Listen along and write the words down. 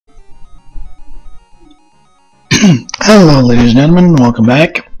Hello, ladies and gentlemen, welcome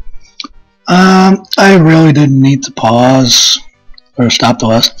back. I really didn't need to pause or stop the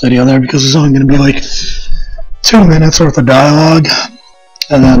last video there because it's only going to be like 2 minutes worth of dialogue,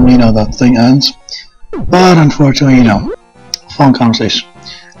 and then, the thing ends. But unfortunately, phone conversation.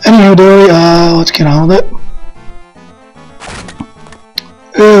 Anywho, let's get on with it.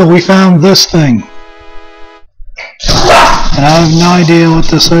 Ew, we found this thing. And I have no idea what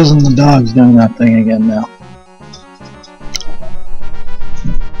this is, and the dog's doing that thing again now.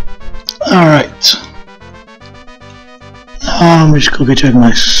 Alright. Let me just quickly check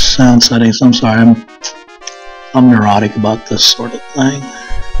my sound settings. I'm sorry, I'm neurotic about this sort of thing.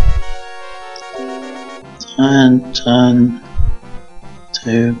 10, 10,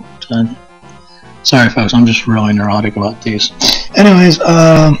 2, 10. Sorry folks, I'm just really neurotic about these. Anyways,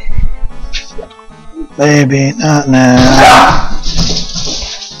 baby, not now.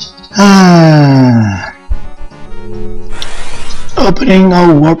 Opening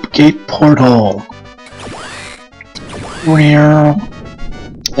a warp gate portal.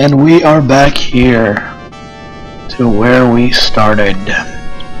 And we are back here to where we started.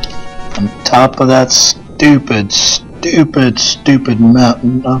 On top of that stupid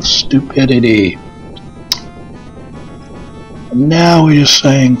mountain of stupidity. And now we're just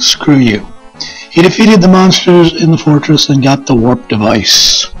saying, screw you. He defeated the monsters in the fortress and got the warp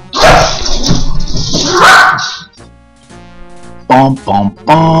device. Bum bum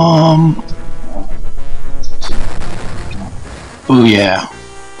bum. Ooh yeah.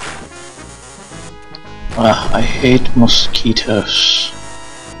 I hate mosquitoes.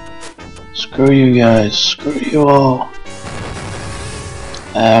 Screw you guys. Screw you all.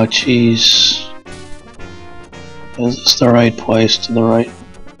 Ouchies. Is this the right place? To the right?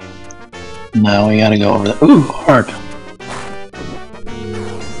 No, we gotta go over there. Ooh, hard.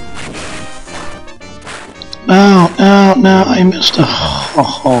 No, I missed a...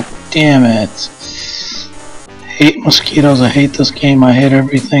 Oh, damn it. I hate mosquitoes, I hate this game, I hate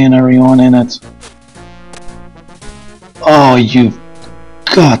everything and everyone in it. Oh, you've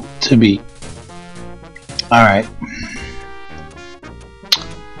got to be... Alright.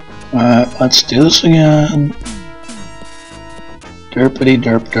 Let's do this again. Derpity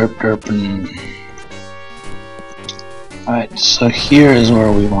derp derp derpin. Alright, so here is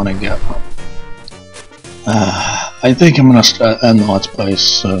where we want to go. I think I'm gonna end the Let's Play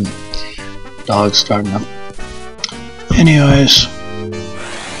soon. Dog's starting up. Anyways.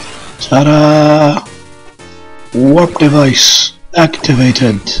 Ta-da! Warp device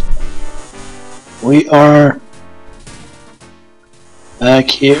activated. We are back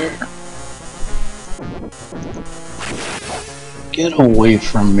here. Get away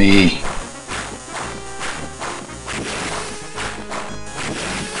from me.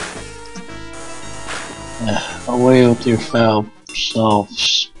 Away with your foul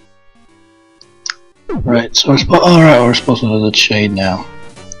selves. Right, so we're supposed to do the shade now.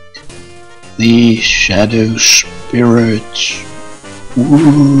 The shadow spirit.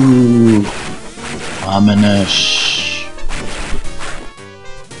 Ooh, ominous.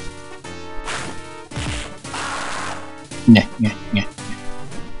 Nah.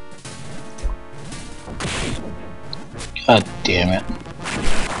 God damn it.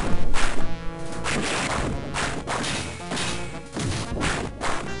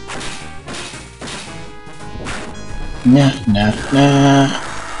 Nah.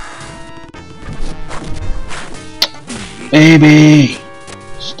 Baby!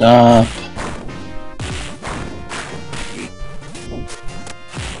 Stop.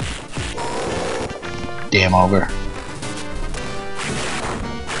 Damn ogre.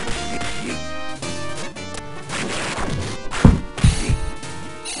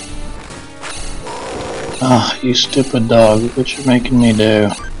 Ah, you stupid dog, look what you're making me do.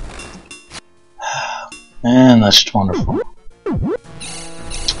 Man, that's wonderful.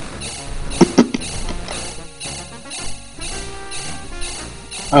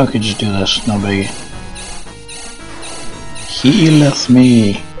 I could just do this, no biggie. Healeth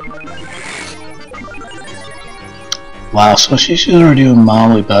me. Wow, so she's already doing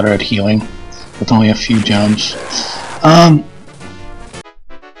mildly better at healing with only a few gems.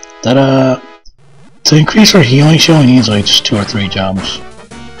 To increase her healing, she only needs like just 2 or 3 gems.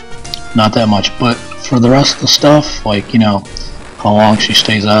 Not that much, but for the rest of the stuff, like, how long she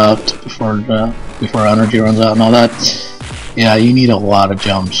stays out before energy runs out and all that, yeah, you need a lot of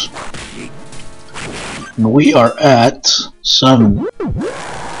gems. And we are at 7.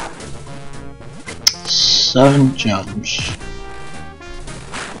 7 gems.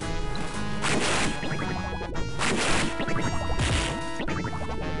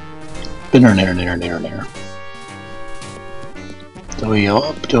 There. Do we go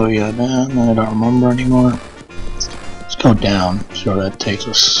up? Do we go down? I don't remember anymore. Let's go down. See where that takes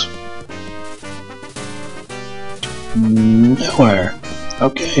us. Nowhere.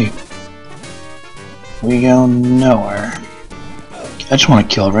 Okay. We go nowhere. I just want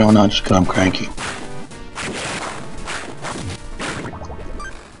to kill everyone, not just because I'm cranky.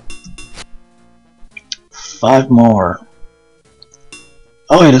 Five more.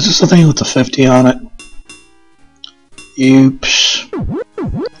 Oh wait, is this the thing with the 50 on it? Oops.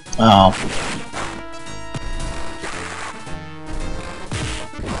 Oh.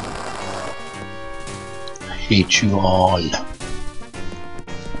 I hate you all.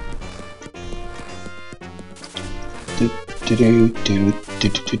 Do.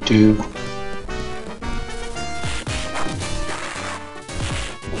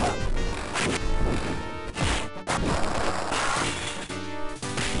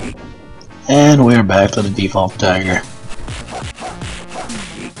 And we're back to the default dagger.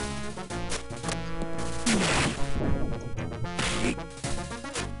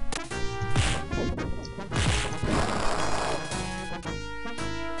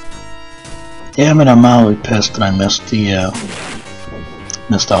 Damn it, I'm mildly pissed that I missed the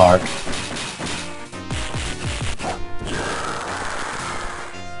heart.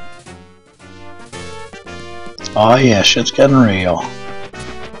 Oh yeah, shit's getting real.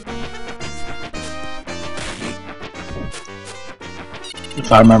 If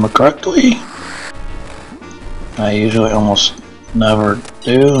I remember correctly, I usually almost never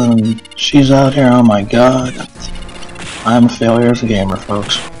do, and she's out here, oh my god. I'm a failure as a gamer,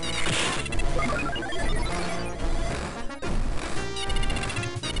 folks.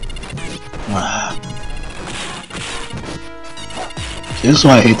 This is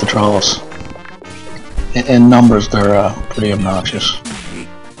why I hate the trolls. In numbers, they're pretty obnoxious.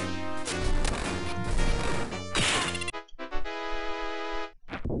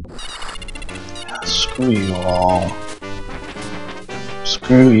 Screw you all.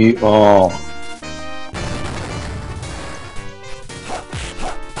 Screw you all.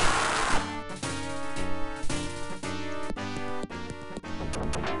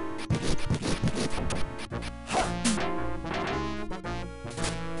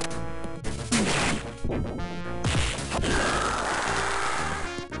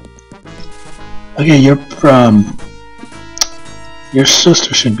 Okay, your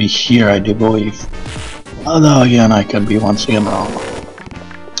sister should be here, I do believe. Although again, I could be once again wrong.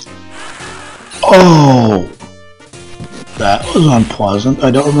 Oh, that was unpleasant. I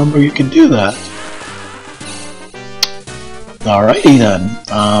don't remember you could do that. Alrighty then.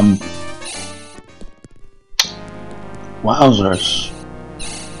 Wowzers.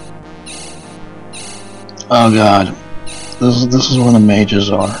 Oh god, this is where the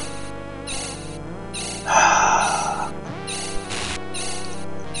mages are.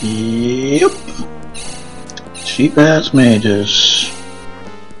 Yep. Cheap ass mages.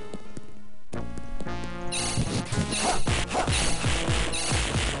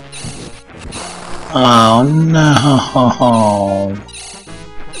 Oh no.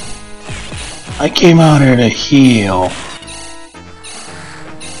 I came out here to heal.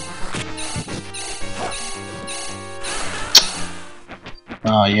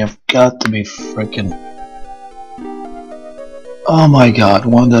 Oh, you've got to be freaking. Oh my god,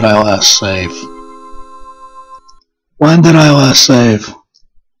 when did I last save? When did I last save?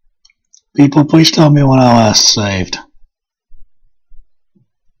 People, please tell me when I last saved.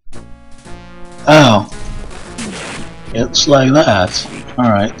 Oh. It's like that.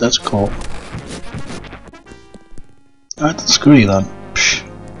 Alright, that's cool. Alright, then screw you then. Psh.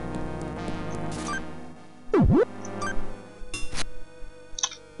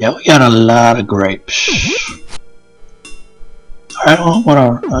 Yeah, we got a lot of grapes. Alright, well,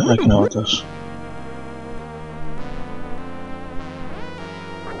 whatever. I can know with this.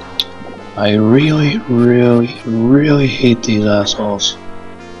 I really, really, really hate these assholes.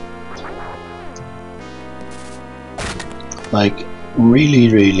 Like, really,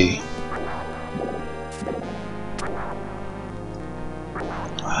 really.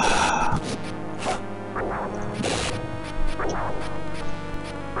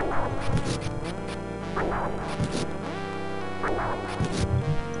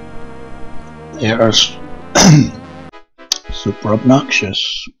 They are super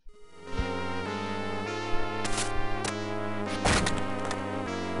obnoxious.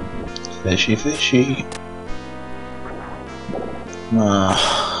 Fishy, fishy.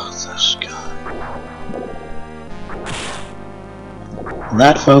 This guy.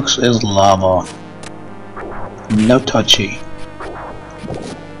 That, folks, is lava. No touchy.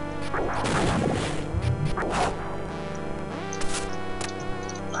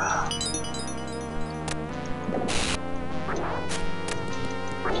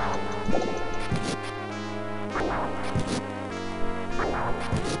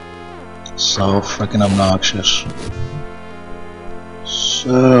 So freaking obnoxious.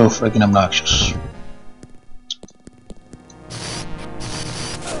 So freaking obnoxious.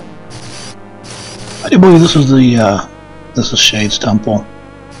 I do believe this is the this is Shade's temple.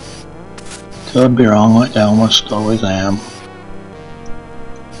 Could be wrong, like I almost always am.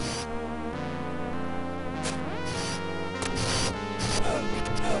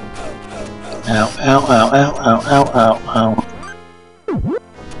 Ow, ow, ow, ow, ow, ow, ow, ow.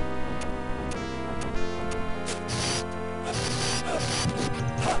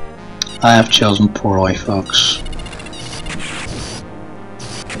 I have chosen poorly, folks.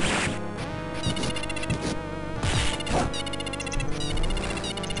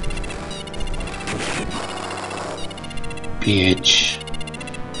 PH.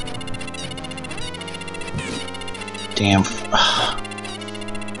 Damn.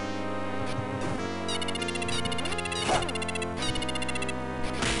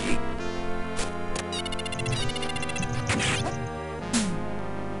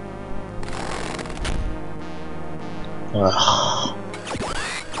 Ugh.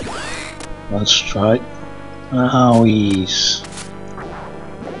 Let's try it. Owies.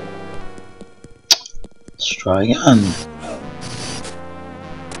 Let's try again.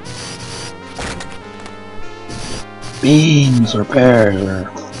 Beans or pears or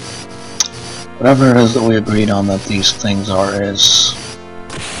whatever it is that we agreed on that these things are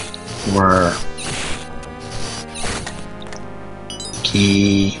were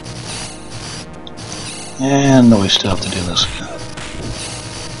key. And we still have to do this again.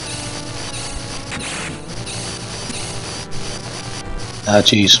 Ah,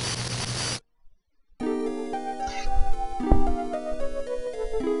 jeez.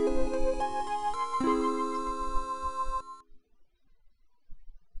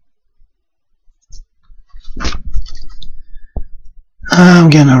 I'm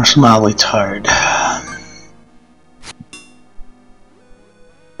getting mildly tired.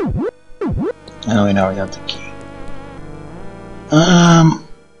 And we know we got the key.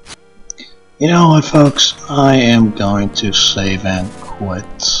 You know what, folks? I am going to save and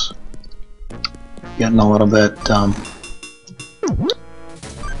quit. Getting a little bit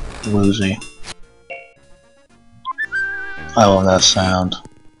woozy. I love that sound.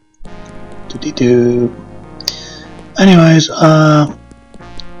 Doo-dee-doo. Anyways,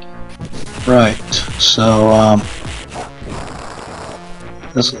 right. So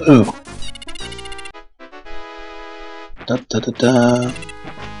this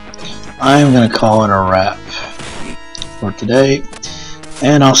I'm gonna call it a wrap for today,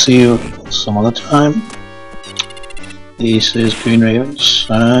 and I'll see you some other time. This is Green Raven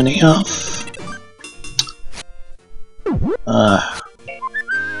signing off.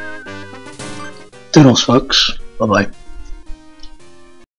 Doodles, folks. Bye bye.